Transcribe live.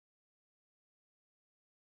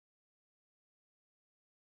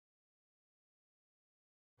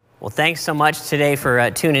Well, thanks so much today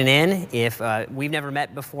for tuning in. If we've never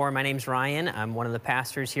met before, my name's Ryan. I'm one of the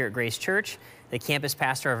pastors here at Grace Church, the campus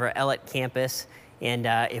pastor of our Ellet campus. And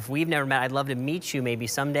if we've never met, I'd love to meet you maybe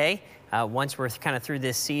someday once we're kind of through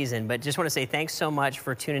this season. But just want to say thanks so much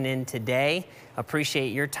for tuning in today. Appreciate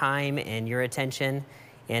your time and your attention.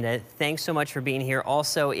 And thanks so much for being here.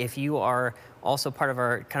 Also, if you are also part of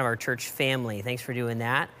our church family, thanks for doing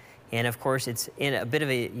that. And of course, it's in a bit of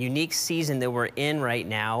a unique season that we're in right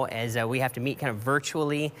now as we have to meet kind of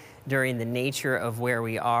virtually during the nature of where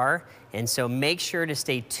we are. And so make sure to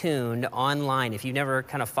stay tuned online. If you've never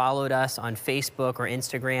kind of followed us on Facebook or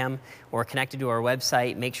Instagram or connected to our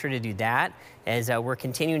website, make sure to do that as we're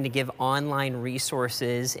continuing to give online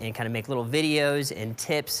resources and kind of make little videos and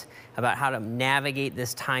tips about how to navigate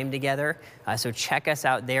this time together. So check us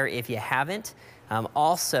out there if you haven't.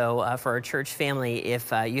 Also, for our church family,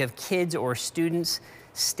 if you have kids or students,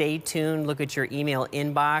 stay tuned, look at your email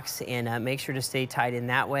inbox, and make sure to stay tied in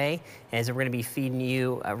that way, as we're going to be feeding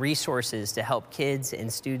you resources to help kids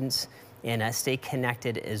and students and stay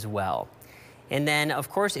connected as well. And then, of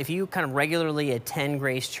course, if you kind of regularly attend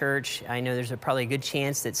Grace Church, I know there's probably a good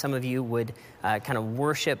chance that some of you would kind of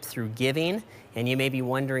worship through giving, and you may be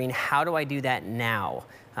wondering, how do I do that now?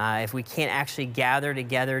 If we can't actually gather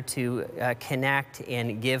together to connect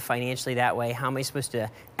and give financially that way, how am I supposed to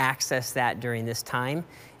access that during this time?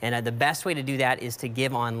 And the best way to do that is to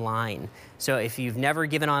give online. So if you've never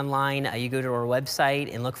given online, you go to our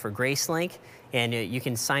website and look for GraceLink, and you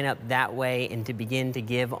can sign up that way and to begin to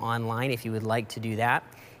give online if you would like to do that.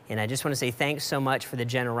 And I just want to say thanks so much for the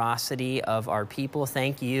generosity of our people.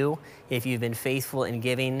 Thank you if you've been faithful in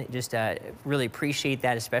giving. Just really appreciate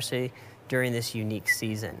that, especially during this unique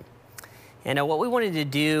season. And what we wanted to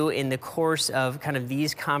do in the course of kind of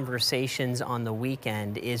these conversations on the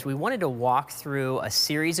weekend is we wanted to walk through a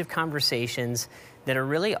series of conversations that are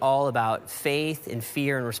really all about faith and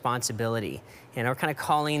fear and responsibility. And we're kind of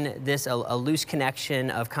calling this a loose connection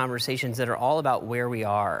of conversations that are all about where we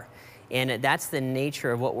are. And that's the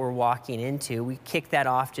nature of what we're walking into. We kicked that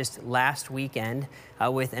off just last weekend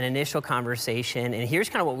with an initial conversation. And here's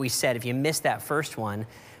kind of what we said. If you missed that first one,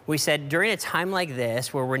 we said during a time like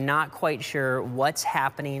this where we're not quite sure what's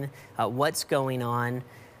happening, what's going on,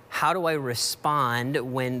 how do I respond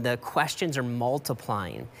when the questions are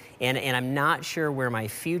multiplying? And I'm not sure where my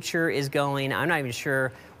future is going. I'm not even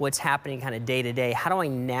sure what's happening kind of day to day. How do I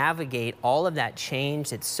navigate all of that change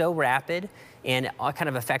that's so rapid and kind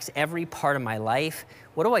of affects every part of my life?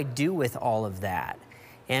 What do I do with all of that?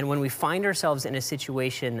 And when we find ourselves in a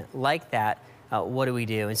situation like that, what do we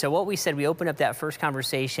do? And so what we said, we opened up that first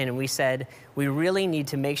conversation and we said, we really need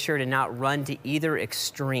to make sure to not run to either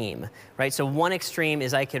extreme, right? So one extreme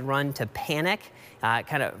is I could run to panic,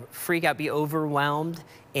 kind of freak out, be overwhelmed.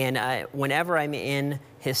 And whenever I'm in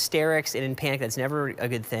hysterics and in panic, that's never a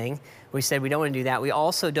good thing. We said we don't want to do that. We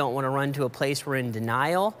also don't want to run to a place where we're in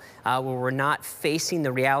denial, where we're not facing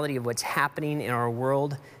the reality of what's happening in our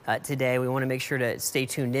world today. We want to make sure to stay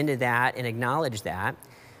tuned into that and acknowledge that.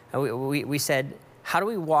 We said, how do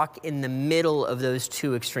we walk in the middle of those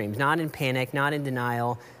two extremes? Not in panic, not in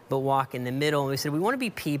denial, but walk in the middle. And we said, we want to be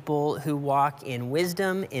people who walk in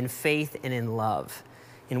wisdom, in faith, and in love.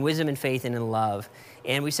 In wisdom, and faith, and in love.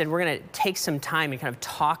 And we said, we're going to take some time and kind of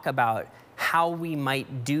talk about how we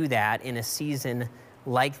might do that in a season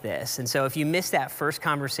like this. And so if you missed that first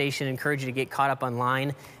conversation, I encourage you to get caught up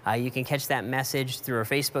online. You can catch that message through our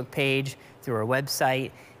Facebook page, through our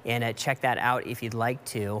website, and check that out if you'd like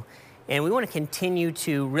to. And we want to continue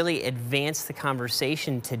to really advance the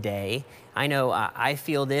conversation today. I know I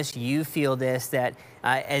feel this, you feel this, that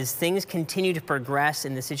as things continue to progress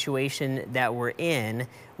in the situation that we're in,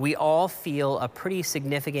 we all feel a pretty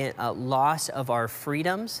significant loss of our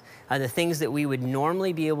freedoms, the things that we would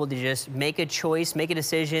normally be able to just make a choice, make a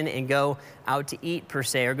decision, and go out to eat per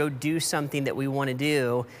se, or go do something that we want to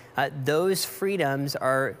do. Those freedoms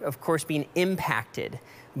are, of course, being impacted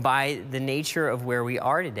by the nature of where we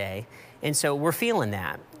are today. And so we're feeling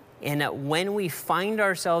that. And when we find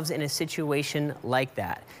ourselves in a situation like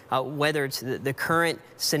that, whether it's the current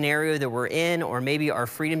scenario that we're in, or maybe our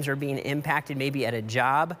freedoms are being impacted, maybe at a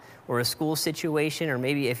job or a school situation, or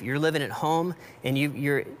maybe if you're living at home and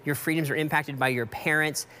your freedoms are impacted by your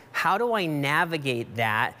parents, how do I navigate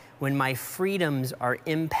that when my freedoms are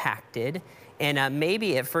impacted? And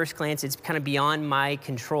maybe at first glance, it's kind of beyond my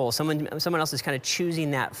control. Someone else is kind of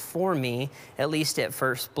choosing that for me, at least at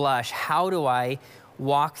first blush. How do I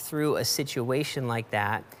walk through a situation like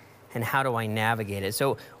that, and how do I navigate it?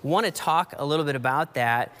 So I want to talk a little bit about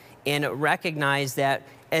that and recognize that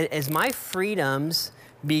as my freedoms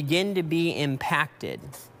begin to be impacted,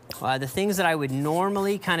 the things that I would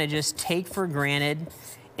normally kind of just take for granted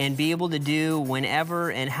and be able to do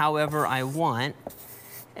whenever and however I want,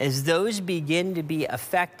 as those begin to be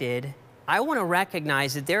affected, I want to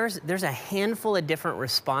recognize that there's a handful of different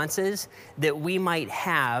responses that we might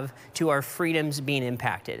have to our freedoms being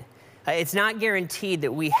impacted. It's not guaranteed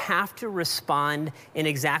that we have to respond in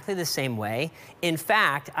exactly the same way. In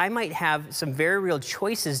fact, I might have some very real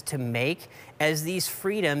choices to make as these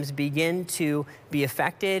freedoms begin to be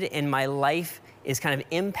affected and my life is kind of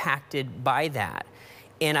impacted by that.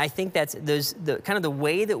 And I think that's the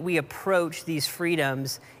way that we approach these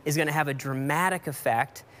freedoms is going to have a dramatic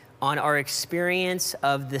effect on our experience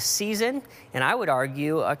of the season, and I would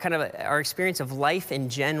argue our experience of life in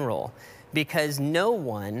general, because no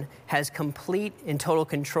one has complete and total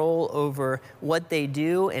control over what they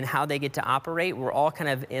do and how they get to operate. We're all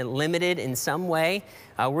kind of limited in some way.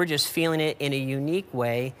 We're just feeling it in a unique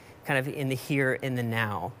way, kind of in the here and the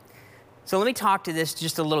now. So let me talk to this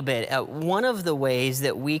just a little bit. One of the ways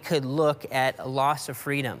that we could look at a loss of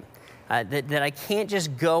freedom, that I can't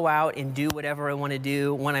just go out and do whatever I want to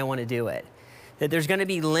do when I want to do it, that there's going to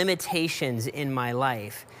be limitations in my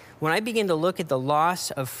life. When I begin to look at the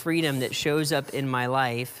loss of freedom that shows up in my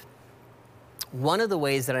life, one of the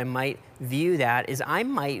ways that I might view that is I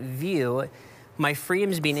might view my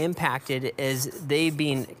freedoms being impacted as they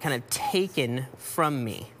being kind of taken from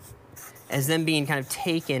me, as them being kind of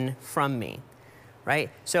taken from me,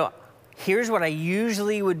 right? So here's what I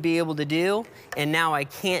usually would be able to do, and now I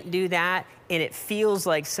can't do that, and it feels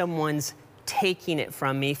like someone's taking it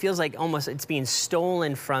from me. It feels like almost it's being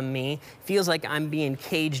stolen from me. It feels like I'm being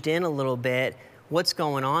caged in a little bit. What's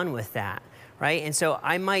going on with that, right? And so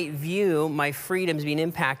I might view my freedoms being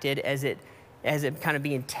impacted as it kind of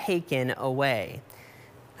being taken away.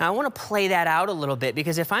 Now, I want to play that out a little bit,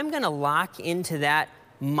 because if I'm going to lock into that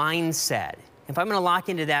mindset, if I'm going to lock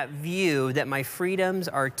into that view that my freedoms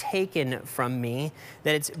are taken from me,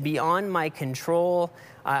 that it's beyond my control,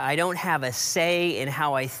 I don't have a say in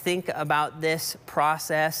how I think about this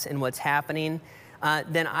process and what's happening,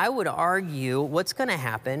 then I would argue what's going to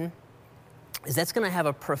happen is that's going to have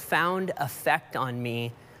a profound effect on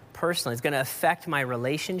me personally. It's going to affect my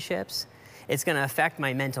relationships. It's going to affect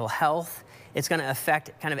my mental health. It's going to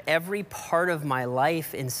affect kind of every part of my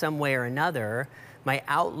life in some way or another, my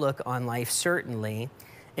outlook on life certainly.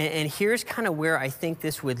 And here's kind of where I think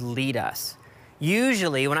this would lead us.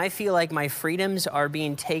 Usually, when I feel like my freedoms are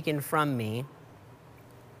being taken from me,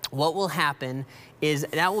 what will happen is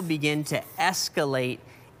that will begin to escalate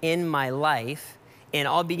in my life, and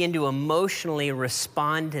I'll begin to emotionally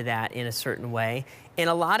respond to that in a certain way. And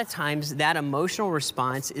a lot of times, that emotional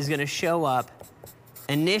response is going to show up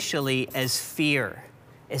initially as fear.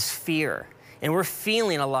 And we're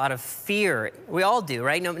feeling a lot of fear. We all do,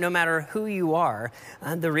 right? No matter who you are.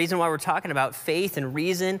 The reason why we're talking about faith and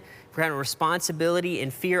reason, kind of responsibility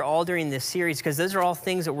and fear all during this series, because those are all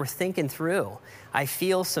things that we're thinking through. I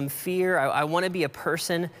feel some fear. I want to be a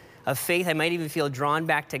person of faith. I might even feel drawn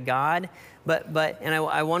back to God. And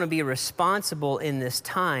I want to be responsible in this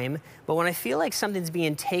time. But when I feel like something's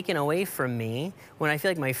being taken away from me, when I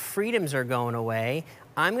feel like my freedoms are going away,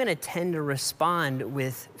 I'm going to tend to respond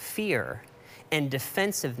with fear and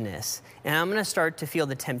defensiveness. And I'm going to start to feel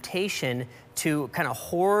the temptation to kind of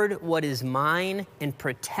hoard what is mine and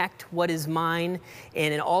protect what is mine.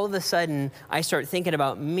 And then all of a sudden, I start thinking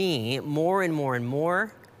about me more and more and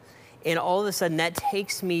more. And all of a sudden, that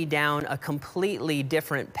takes me down a completely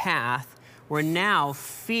different path, where now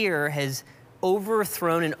fear has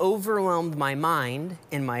overthrown and overwhelmed my mind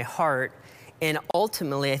and my heart. And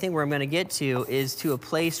ultimately, I think where I'm going to get to is to a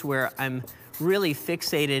place where I'm really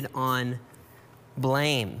fixated on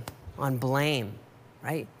blame,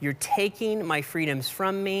 right? You're taking my freedoms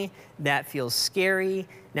from me. That feels scary.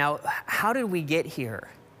 Now, how did we get here?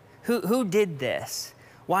 Who did this?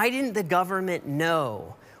 Why didn't the government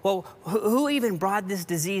know? Well, who even brought this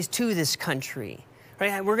disease to this country?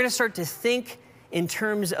 Right? We're going to start to think in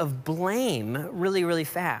terms of blame really, really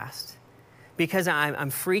fast, because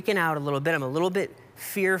I'm freaking out a little bit. I'm a little bit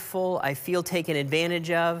fearful. I feel taken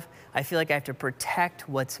advantage of. I feel like I have to protect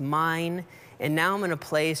what's mine. And now I'm in a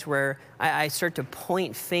place where I start to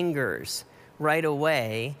point fingers right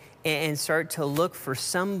away and start to look for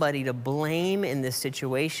somebody to blame in this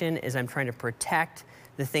situation as I'm trying to protect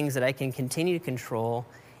the things that I can continue to control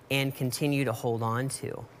and continue to hold on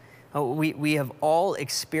to. We have all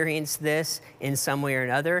experienced this in some way or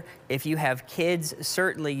another. If you have kids,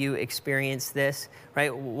 certainly you experience this,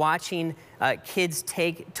 right? Watching kids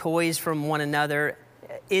take toys from one another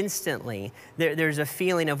instantly. There's a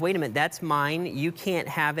feeling of, wait a minute, that's mine. You can't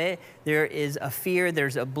have it. There is a fear.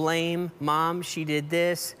 There's a blame. Mom, she did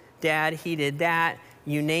this. Dad, he did that,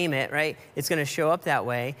 you name it, right? It's going to show up that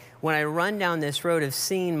way. When I run down this road of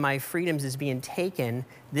seeing my freedoms as being taken,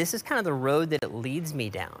 this is kind of the road that it leads me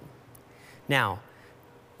down. Now,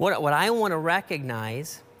 what I want to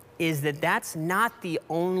recognize is that that's not the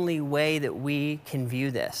only way that we can view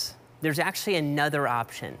this. There's actually another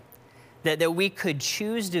option, that we could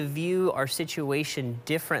choose to view our situation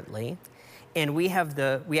differently, and we have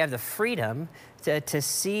the freedom to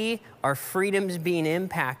see our freedoms being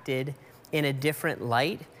impacted in a different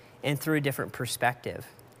light and through a different perspective.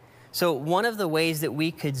 So one of the ways that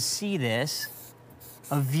we could see this,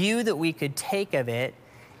 a view that we could take of it,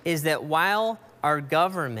 is that while our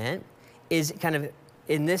government is kind of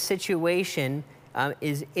in this situation,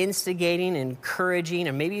 is instigating, encouraging,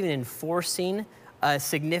 and maybe even enforcing a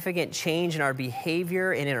significant change in our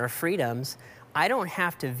behavior and in our freedoms, I don't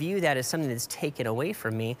have to view that as something that's taken away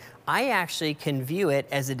from me. I actually can view it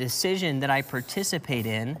as a decision that I participate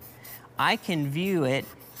in. I can view it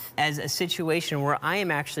as a situation where I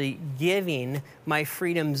am actually giving my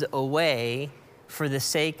freedoms away for the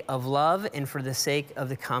sake of love and for the sake of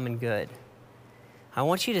the common good. I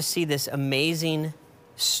want you to see this amazing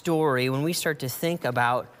story when we start to think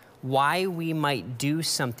about why we might do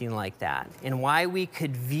something like that and why we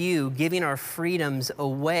could view giving our freedoms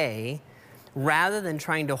away rather than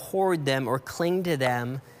trying to hoard them or cling to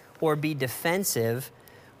them or be defensive.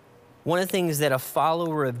 One of the things that a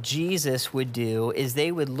follower of Jesus would do is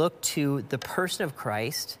they would look to the person of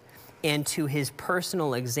Christ and to his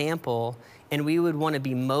personal example, and we would want to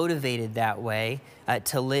be motivated that way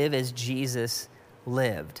to live as Jesus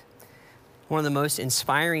lived. One of the most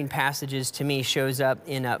inspiring passages to me shows up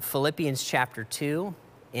in Philippians chapter 2.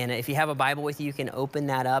 And if you have a Bible with you, you can open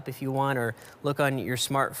that up if you want, or look on your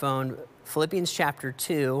smartphone. Philippians chapter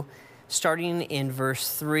 2, starting in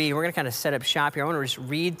verse 3. We're going to kind of set up shop here. I want to just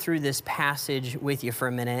read through this passage with you for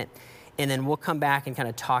a minute, and then we'll come back and kind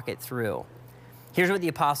of talk it through. Here's what the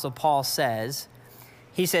Apostle Paul says.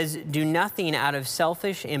 He says, "Do nothing out of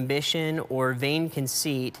selfish ambition or vain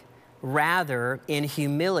conceit. Rather, in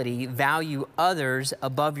humility, value others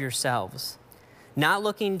above yourselves, not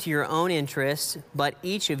looking to your own interests, but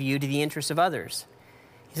each of you to the interests of others."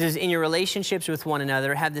 He says, "In your relationships with one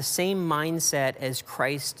another, have the same mindset as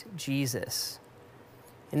Christ Jesus."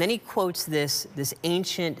 And then he quotes this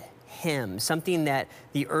ancient hymn, something that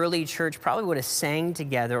the early church probably would have sang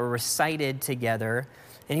together or recited together.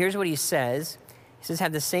 And here's what he says. He says,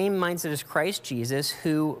 "Have the same mindset as Christ Jesus,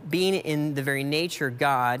 who, being in the very nature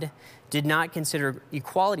God, did not consider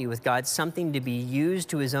equality with God something to be used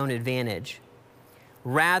to his own advantage.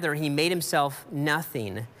 Rather, he made himself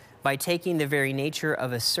nothing by taking the very nature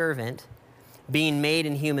of a servant, being made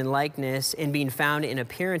in human likeness, and being found in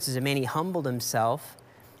appearance as a man, he humbled himself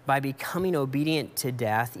by becoming obedient to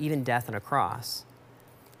death, even death on a cross."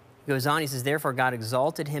 He goes on, he says, "Therefore God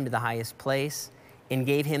exalted him to the highest place and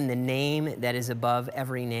gave him the name that is above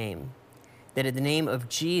every name, that at the name of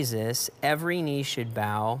Jesus every knee should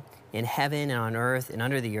bow in heaven and on earth and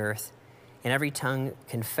under the earth, and every tongue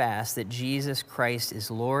confess that Jesus Christ is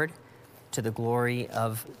Lord, to the glory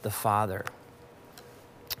of the Father."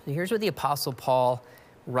 And here's what the Apostle Paul,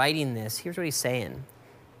 writing this, here's what he's saying.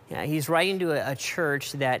 He's writing to a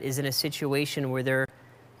church that is in a situation where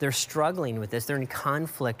they're struggling with this. They're in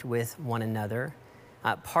conflict with one another,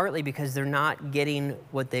 partly because they're not getting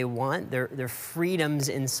what they want. Their freedoms,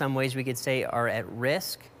 in some ways, we could say, are at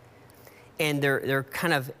risk. And they're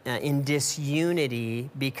kind of in disunity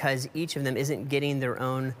because each of them isn't getting their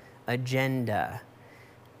own agenda.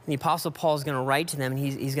 The Apostle Paul is going to write to them, and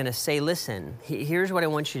he's going to say, listen, here's what I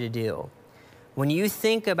want you to do. When you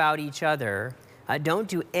think about each other, don't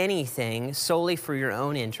do anything solely for your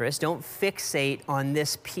own interest. Don't fixate on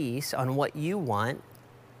this piece, on what you want.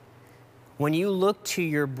 When you look to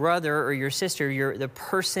your brother or your sister, the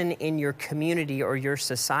person in your community or your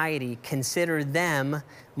society, consider them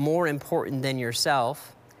more important than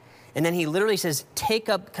yourself. And then he literally says, take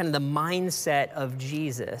up kind of the mindset of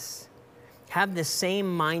Jesus. Have the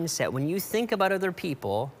same mindset. When you think about other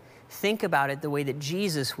people, think about it the way that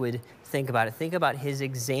Jesus would think about it. Think about his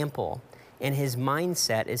example and his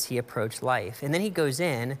mindset as he approached life. And then he goes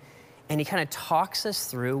in and he kind of talks us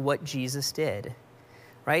through what Jesus did,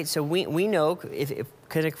 right? So we know,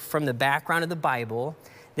 from the background of the Bible,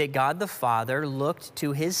 that God the Father looked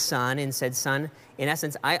to his Son and said, Son, in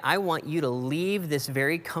essence, I want you to leave this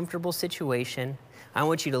very comfortable situation. I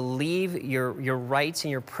want you to leave your rights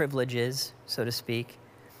and your privileges, so to speak.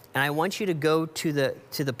 And I want you to go to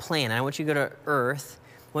the planet. I want you to go to earth.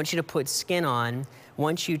 I want you to put skin on. I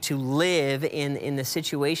want you to live in the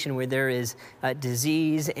situation where there is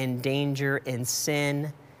disease and danger and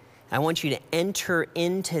sin. I want you to enter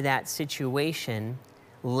into that situation,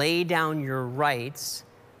 lay down your rights,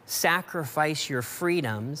 sacrifice your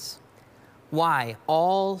freedoms. Why?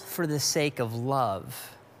 All for the sake of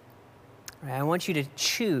love. Right? I want you to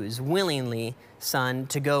choose willingly, son,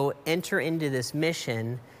 to go enter into this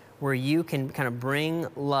mission where you can kind of bring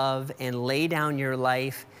love and lay down your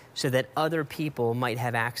life so that other people might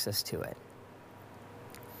have access to it.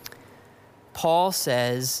 Paul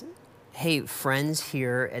says, hey, friends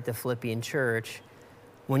here at the Philippian church,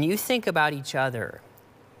 when you think about each other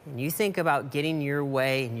and you think about getting your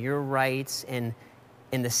way and your rights and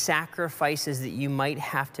the sacrifices that you might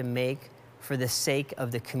have to make for the sake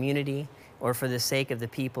of the community or for the sake of the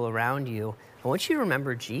people around you, I want you to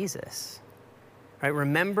remember Jesus. Right?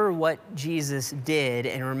 Remember what Jesus did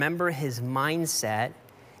and remember his mindset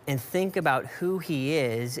and think about who he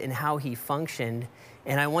is and how he functioned.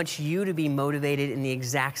 And I want you to be motivated in the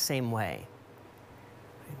exact same way.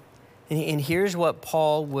 And here's what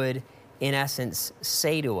Paul would, in essence,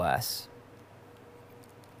 say to us.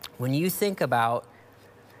 When you think about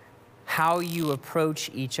how you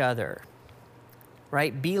approach each other,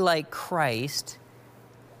 right? Be like Christ,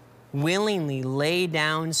 willingly lay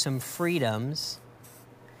down some freedoms.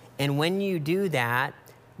 And when you do that,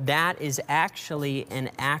 that is actually an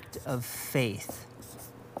act of faith,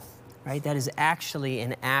 right? That is actually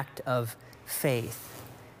an act of faith.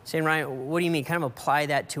 Saying, Ryan, what do you mean? Kind of apply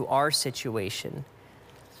that to our situation.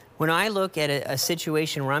 When I look at a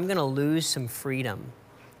situation where I'm going to lose some freedom,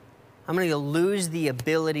 I'm going to lose the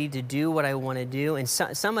ability to do what I want to do. And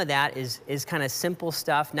some of that is kind of simple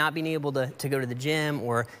stuff, not being able to go to the gym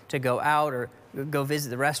or to go out or go visit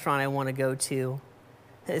the restaurant I want to go to.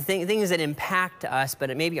 Things that impact us,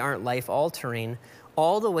 but it maybe aren't life-altering,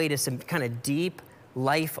 all the way to some kind of deep,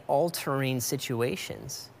 life-altering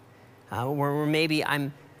situations where maybe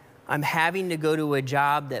I'm having to go to a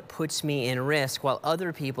job that puts me in risk while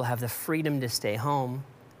other people have the freedom to stay home.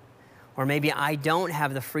 Or maybe I don't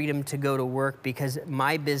have the freedom to go to work because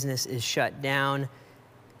my business is shut down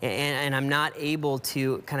and I'm not able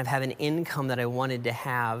to kind of have an income that I wanted to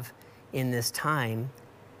have in this time,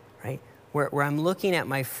 right? Where I'm looking at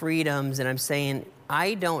my freedoms and I'm saying,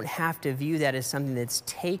 I don't have to view that as something that's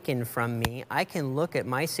taken from me. I can look at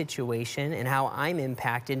my situation and how I'm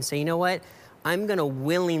impacted and say, you know what? I'm going to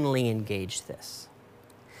willingly engage this.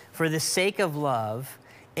 For the sake of love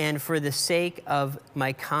and for the sake of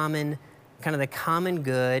my kind of the common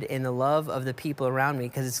good and the love of the people around me,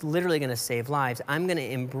 because it's literally going to save lives, I'm going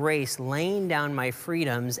to embrace laying down my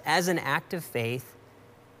freedoms as an act of faith,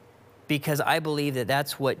 because I believe that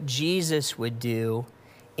that's what Jesus would do,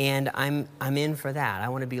 and I'm in for that. I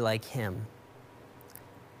want to be like him.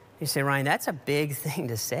 You say, Ryan, that's a big thing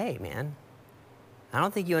to say, man. I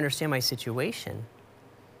don't think you understand my situation.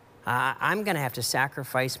 I'm going to have to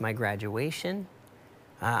sacrifice my graduation.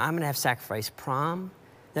 I'm going to have to sacrifice prom.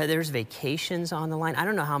 There's vacations on the line. I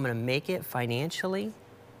don't know how I'm going to make it financially.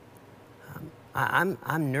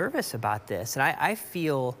 I'm nervous about this, and I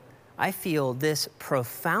feel this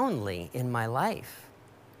profoundly in my life.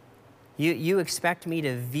 You expect me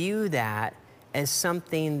to view that as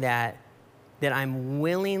something that I'm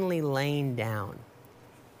willingly laying down.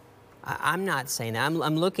 I'm not saying that.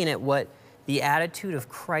 I'm looking at what the attitude of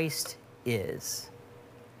Christ is.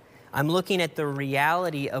 I'm looking at the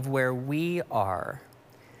reality of where we are.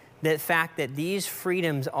 The fact that these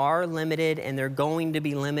freedoms are limited and they're going to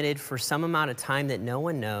be limited for some amount of time that no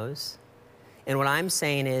one knows. And what I'm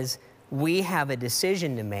saying is we have a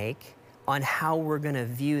decision to make on how we're going to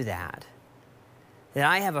view that. That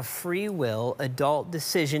I have a free will, adult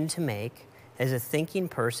decision to make as a thinking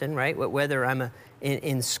person, right? Whether I'm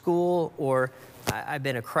in school or I've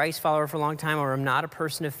been a Christ follower for a long time or I'm not a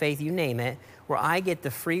person of faith, you name it, where I get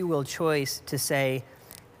the free will choice to say,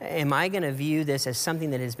 am I going to view this as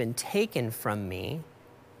something that has been taken from me,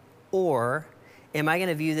 or am I going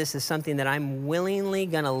to view this as something that I'm willingly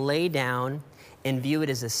going to lay down and view it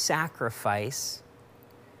as a sacrifice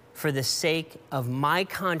for the sake of my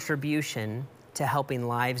contribution to helping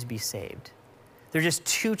lives be saved? They're just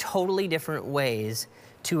two totally different ways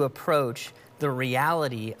to approach the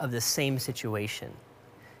reality of the same situation.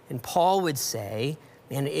 And Paul would say,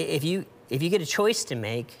 man, if you get a choice to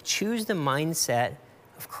make, choose the mindset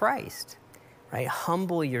of Christ, right?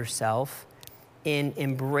 Humble yourself and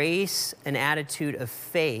embrace an attitude of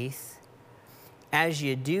faith. As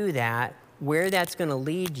you do that, where that's going to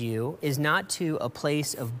lead you is not to a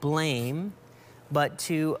place of blame, but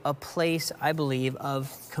to a place, I believe,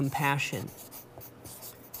 of compassion.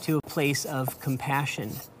 To a place of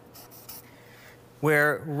compassion,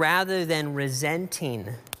 where rather than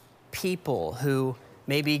resenting people who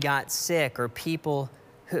maybe got sick or people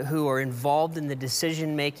who are involved in the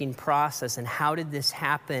decision-making process and how did this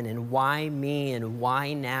happen and why me and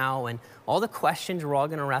why now and all the questions we're all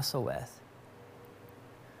going to wrestle with.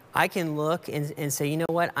 I can look and say, you know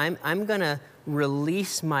what, I'm going to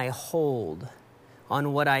release my hold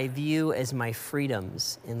on what I view as my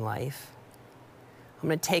freedoms in life. I'm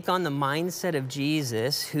going to take on the mindset of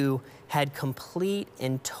Jesus, who had complete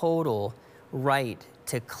and total right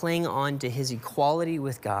to cling on to his equality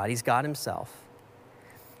with God. He's God himself.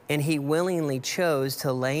 And he willingly chose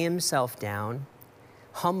to lay himself down,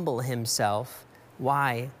 humble himself.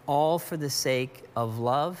 Why? All for the sake of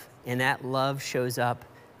love, and that love shows up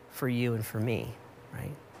for you and for me,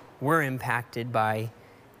 right? We're impacted by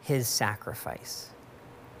his sacrifice.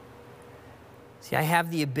 See, I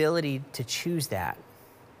have the ability to choose that.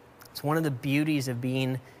 It's one of the beauties of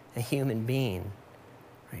being a human being.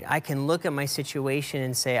 Right? I can look at my situation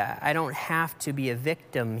and say, I don't have to be a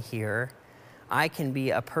victim here. I can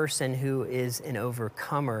be a person who is an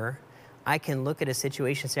overcomer. I can look at a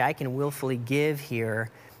situation and say, I can willfully give here,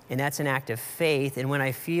 and that's an act of faith. And when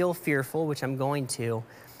I feel fearful, which I'm going to,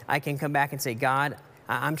 I can come back and say, God,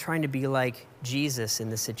 I'm trying to be like Jesus in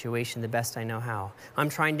this situation the best I know how. I'm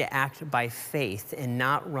trying to act by faith and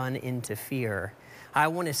not run into fear. I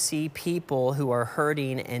want to see people who are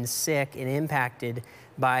hurting and sick and impacted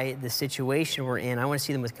by the situation we're in. I want to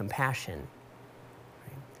see them with compassion.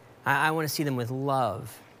 I want to see them with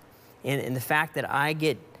love. And the fact that I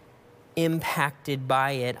get impacted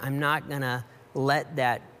by it, I'm not going to let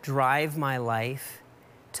that drive my life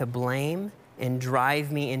to blame and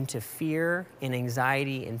drive me into fear and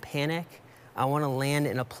anxiety and panic. I want to land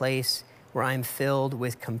in a place where I'm filled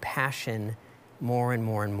with compassion more and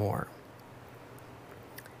more and more.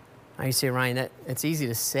 Now you say, Ryan, that's easy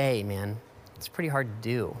to say, man. It's pretty hard to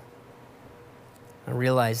do. I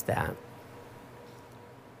realize that.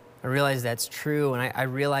 I realize that's true, and I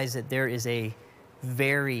realize that there is a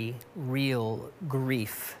very real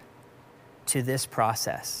grief to this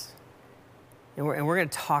process. And we're going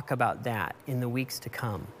to talk about that in the weeks to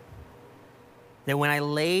come. That when I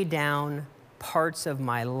lay down parts of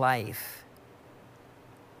my life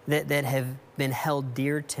that have been held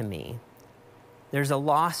dear to me, there's a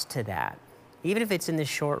loss to that, even if it's in the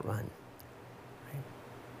short run.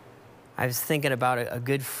 I was thinking about a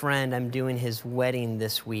good friend. I'm doing his wedding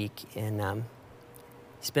this week, and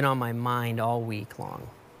he's been on my mind all week long.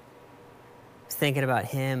 I was thinking about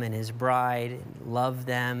him and his bride, and love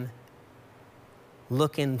them,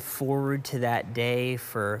 looking forward to that day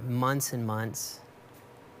for months and months.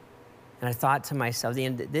 And I thought to myself,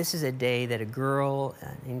 this is a day that a girl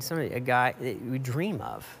and a guy that we dream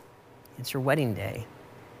of. It's her wedding day.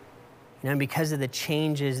 You know, and because of the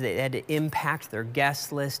changes, they had to impact their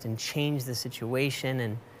guest list and change the situation.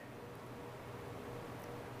 And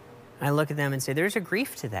I look at them and say, there's a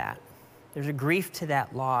grief to that. There's a grief to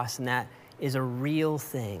that loss, and that is a real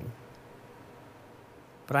thing.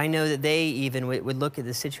 But I know that they even would look at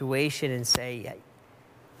the situation and say,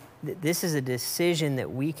 this is a decision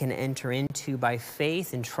that we can enter into by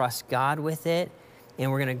faith and trust God with it,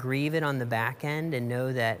 and we're going to grieve it on the back end and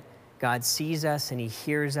know that God sees us and he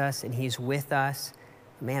hears us and he's with us.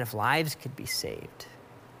 Man, if lives could be saved,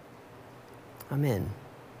 I'm in.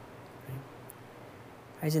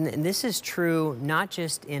 Right? And this is true not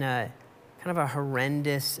just in a kind of a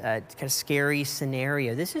horrendous, kind of scary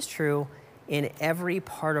scenario. This is true in every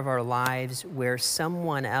part of our lives where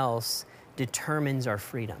someone else determines our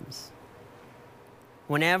freedoms.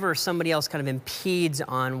 Whenever somebody else kind of impedes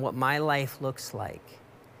on what my life looks like,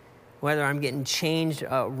 whether I'm getting changed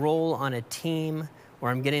a role on a team, or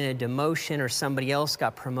I'm getting a demotion, or somebody else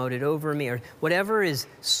got promoted over me, or whatever is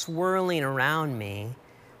swirling around me,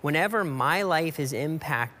 whenever my life is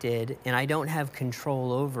impacted and I don't have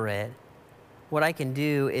control over it, what I can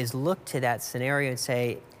do is look to that scenario and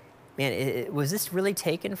say, man, was this really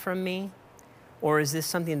taken from me? Or is this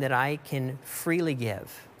something that I can freely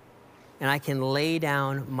give? And I can lay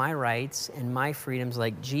down my rights and my freedoms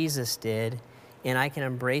like Jesus did, and I can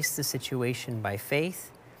embrace the situation by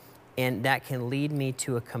faith, and that can lead me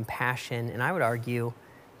to a compassion, and I would argue,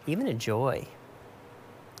 even a joy.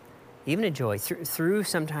 Even a joy,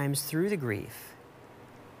 sometimes through the grief,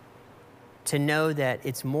 to know that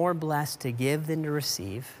it's more blessed to give than to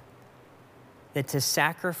receive, that to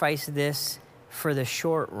sacrifice this for the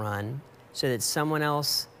short run so that someone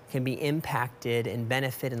else can be impacted and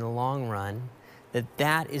benefit in the long run,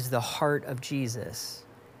 that is the heart of Jesus.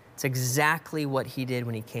 It's exactly what he did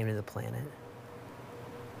when he came to the planet.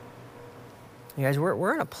 You guys,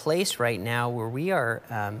 we're in a place right now where we are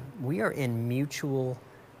in mutual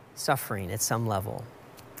suffering at some level.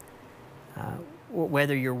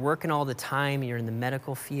 Whether you're working all the time, you're in the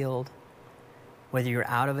medical field, whether you're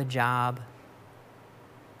out of a job,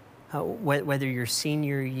 whether your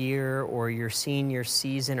senior year or your senior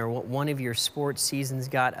season or one of your sports seasons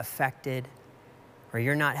got affected, or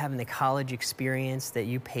you're not having the college experience that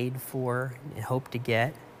you paid for and hoped to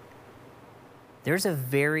get, there's a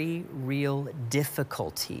very real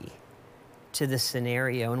difficulty to the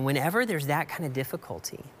scenario. And whenever there's that kind of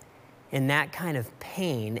difficulty and that kind of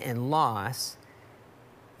pain and loss,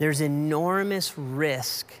 there's enormous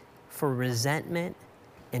risk for resentment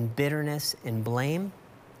and bitterness and blame.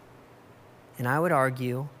 And I would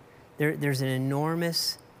argue there's an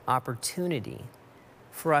enormous opportunity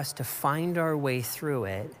for us to find our way through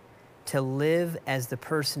it, to live as the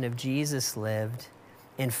person of Jesus lived,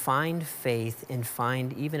 and find faith and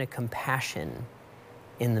find even a compassion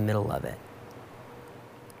in the middle of it.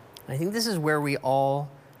 I think this is where we all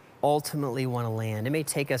ultimately want to land. It may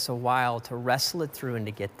take us a while to wrestle it through and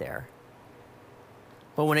to get there.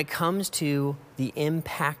 But when it comes to the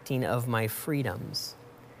impacting of my freedoms,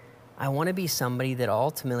 I want to be somebody that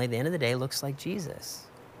ultimately, at the end of the day, looks like Jesus.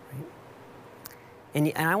 Right?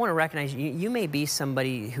 And I want to recognize you may be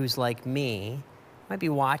somebody who's like me, might be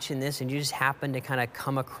watching this and you just happen to kind of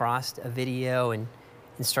come across a video and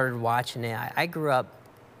started watching it. I grew up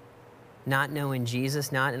not knowing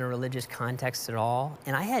Jesus, not in a religious context at all,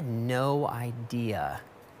 and I had no idea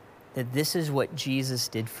that this is what Jesus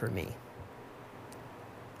did for me.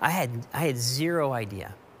 I had zero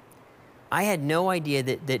idea. I had no idea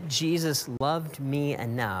that Jesus loved me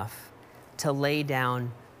enough to lay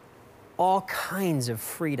down all kinds of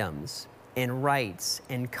freedoms and rights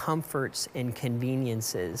and comforts and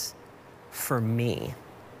conveniences for me.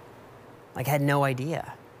 Like, I had no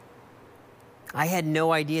idea. I had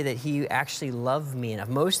no idea that he actually loved me enough.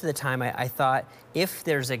 Most of the time I thought, if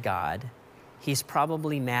there's a God, he's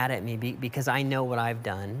probably mad at me because I know what I've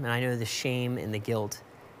done and I know the shame and the guilt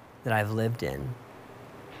that I've lived in.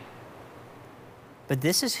 But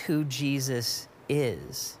this is who Jesus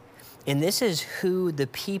is. And this is who the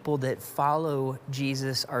people that follow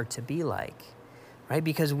Jesus are to be like, right?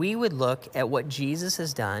 Because we would look at what Jesus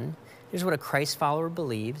has done. Here's what a Christ follower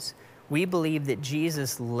believes. We believe that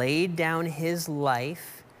Jesus laid down his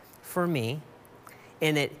life for me,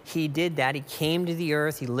 and that he did that. He came to the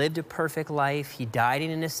earth. He lived a perfect life. He died an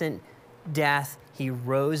innocent death. He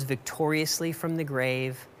rose victoriously from the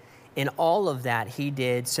grave. And all of that he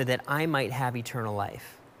did so that I might have eternal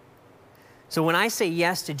life. So when I say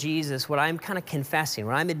yes to Jesus, what I'm kind of confessing,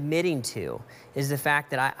 what I'm admitting to is the fact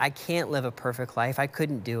that I can't live a perfect life. I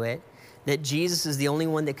couldn't do it. That Jesus is the only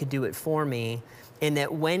one that could do it for me. And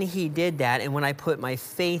that when he did that, and when I put my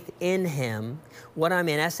faith in him, what I'm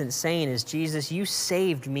in essence saying is, Jesus, you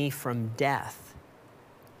saved me from death.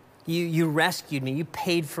 You rescued me. You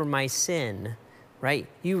paid for my sin, right?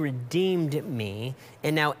 You redeemed me.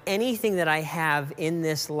 And now anything that I have in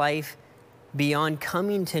this life beyond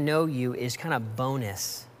coming to know you is kind of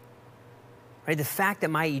bonus, right? The fact that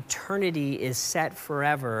my eternity is set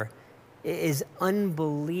forever is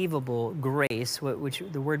unbelievable grace, which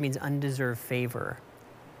the word means undeserved favor.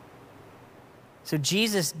 So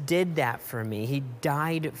Jesus did that for me. He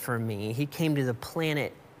died for me. He came to the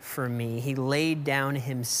planet for me. He laid down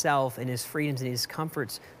himself and his freedoms and his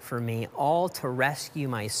comforts for me, all to rescue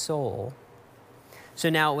my soul. So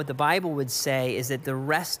now what the Bible would say is that the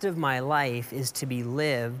rest of my life is to be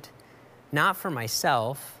lived not for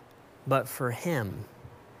myself, but for him,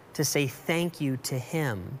 to say thank you to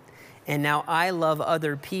him. And now I love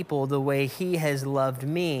other people the way he has loved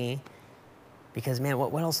me, because, man,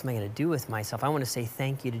 what else am I going to do with myself? I want to say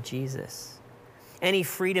thank you to Jesus. Any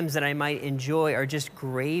freedoms that I might enjoy are just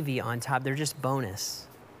gravy on top. They're just bonus,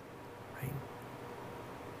 right?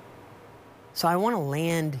 So I want to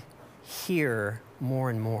land here more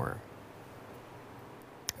and more.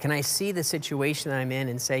 Can I see the situation that I'm in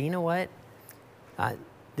and say, you know what?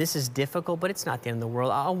 This is difficult, but it's not the end of the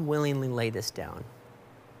world. I'll willingly lay this down.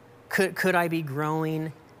 Could I be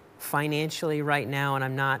growing financially right now and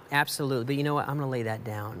I'm not? Absolutely. But you know what? I'm going to lay that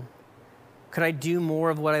down. Could I do more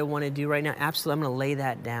of what I want to do right now? Absolutely. I'm going to lay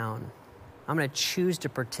that down. I'm going to choose to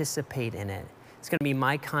participate in it. It's going to be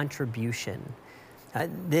my contribution.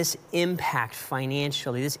 This impact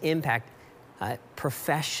financially, this impact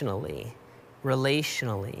professionally,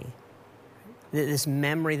 relationally, this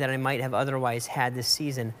memory that I might have otherwise had this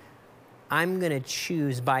season, I'm going to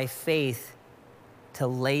choose by faith to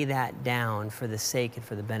lay that down for the sake and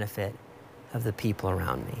for the benefit of the people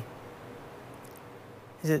around me.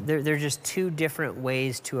 There are just two different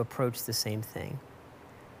ways to approach the same thing.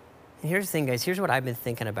 And here's the thing, guys. Here's what I've been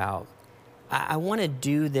thinking about. I want to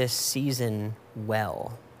do this season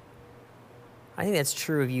well. I think that's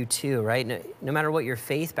true of you too, right? No matter what your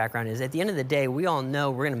faith background is, at the end of the day, we all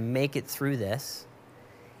know we're going to make it through this.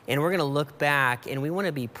 And we're going to look back and we want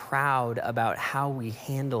to be proud about how we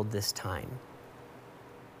handled this time.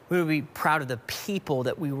 We want to be proud of the people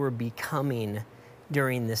that we were becoming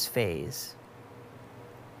during this phase.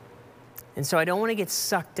 And so I don't want to get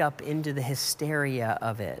sucked up into the hysteria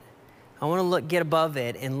of it. I want to get above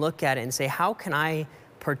it and look at it and say, how can I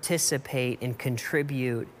participate and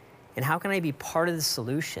contribute? And how can I be part of the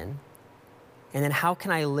solution? And then how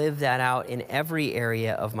can I live that out in every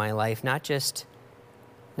area of my life, not just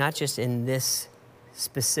in this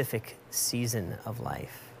specific season of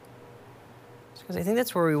life? Because I think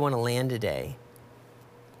that's where we want to land today.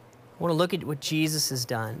 I want to look at what Jesus has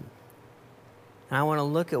done. And I want to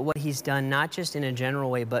look at what he's done, not just in a general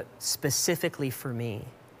way, but specifically for me.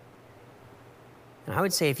 And I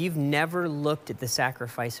would say if you've never looked at the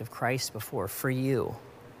sacrifice of Christ before, for you,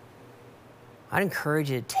 I'd encourage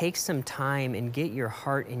you to take some time and get your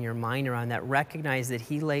heart and your mind around that. Recognize that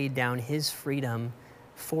he laid down his freedom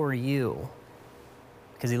for you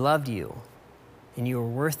because he loved you and you were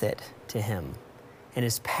worth it to him. And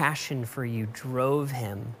his passion for you drove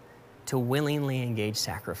him to willingly engage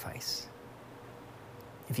sacrifice.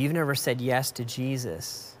 If you've never said yes to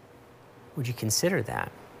Jesus, would you consider that?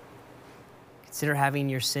 Consider having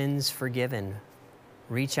your sins forgiven.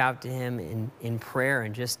 Reach out to him in prayer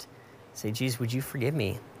and just say, Jesus, would you forgive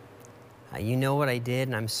me? You know what I did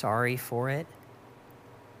and I'm sorry for it.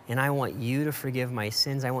 And I want you to forgive my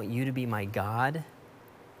sins. I want you to be my God.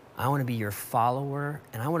 I want to be your follower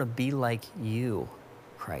and I want to be like you,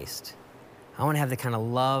 Christ. I want to have the kind of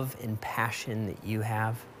love and passion that you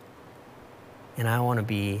have. And I want to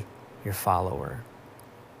be your follower.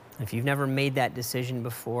 If you've never made that decision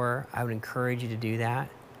before, I would encourage you to do that.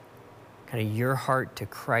 Kind of your heart to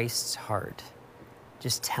Christ's heart.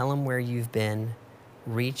 Just tell him where you've been.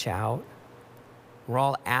 Reach out. We're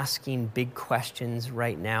all asking big questions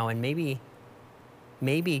right now, and maybe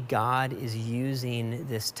God is using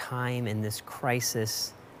this time and this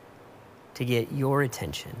crisis to get your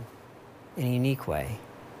attention in a unique way,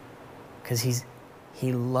 because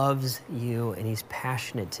he loves you and he's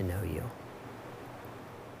passionate to know you.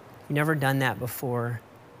 If you've never done that before,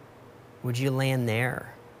 would you land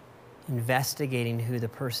there, investigating who the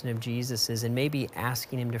person of Jesus is and maybe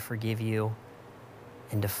asking him to forgive you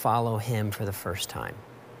and to follow him for the first time?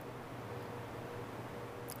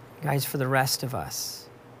 Guys, for the rest of us,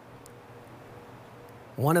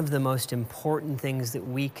 one of the most important things that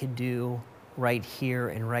we could do right here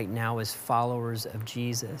and right now as followers of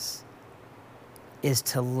Jesus is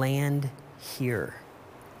to land here.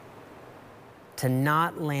 To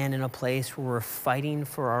not land in a place where we're fighting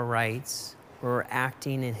for our rights, where we're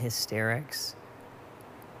acting in hysterics,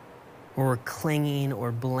 where we're clinging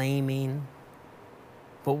or blaming,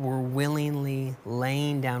 but we're willingly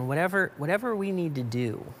laying down whatever we need to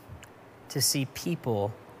do to see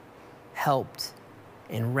people helped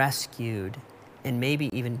and rescued, and maybe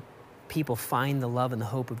even people find the love and the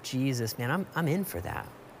hope of Jesus. Man, I'm in for that.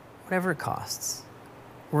 Whatever it costs,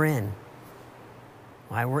 we're in.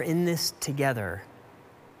 Why? We're in this together.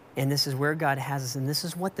 And this is where God has us, and this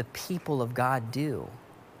is what the people of God do.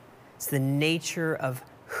 It's the nature of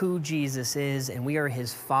who Jesus is, and we are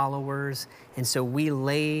his followers, and so we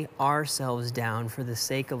lay ourselves down for the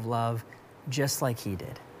sake of love, just like he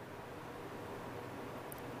did.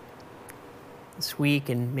 This week,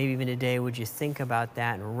 and maybe even today, would you think about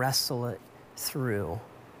that and wrestle it through,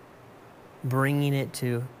 bringing it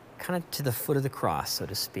to kind of to the foot of the cross, so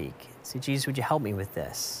to speak. Say, Jesus, would you help me with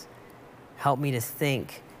this? Help me to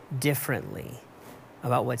think differently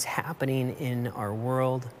about what's happening in our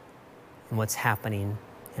world and what's happening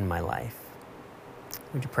in my life.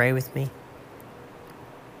 Would you pray with me?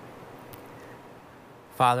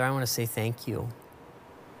 Father, I want to say thank you.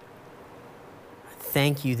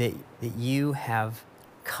 Thank you that you have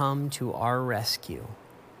come to our rescue,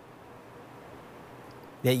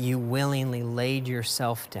 that you willingly laid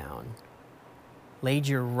yourself down, laid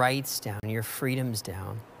your rights down, your freedoms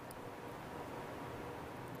down,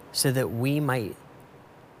 so that we might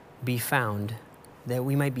be found, that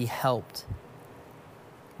we might be helped,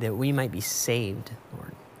 that we might be saved,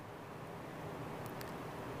 Lord.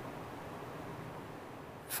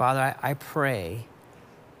 Father, I pray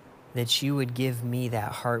that you would give me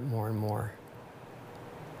that heart more and more.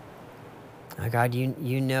 God,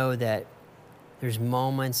 you know that there's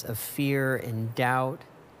moments of fear and doubt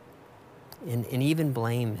and even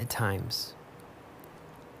blame at times.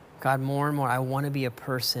 God, more and more, I want to be a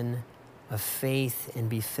person of faith and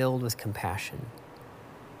be filled with compassion.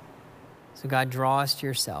 So God, draw us to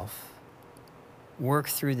yourself. work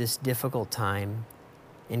through this difficult time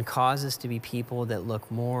and cause us to be people that look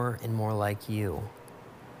more and more like you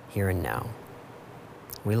here and now.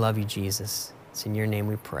 We love you, Jesus. It's in your name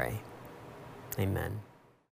we pray. Amen.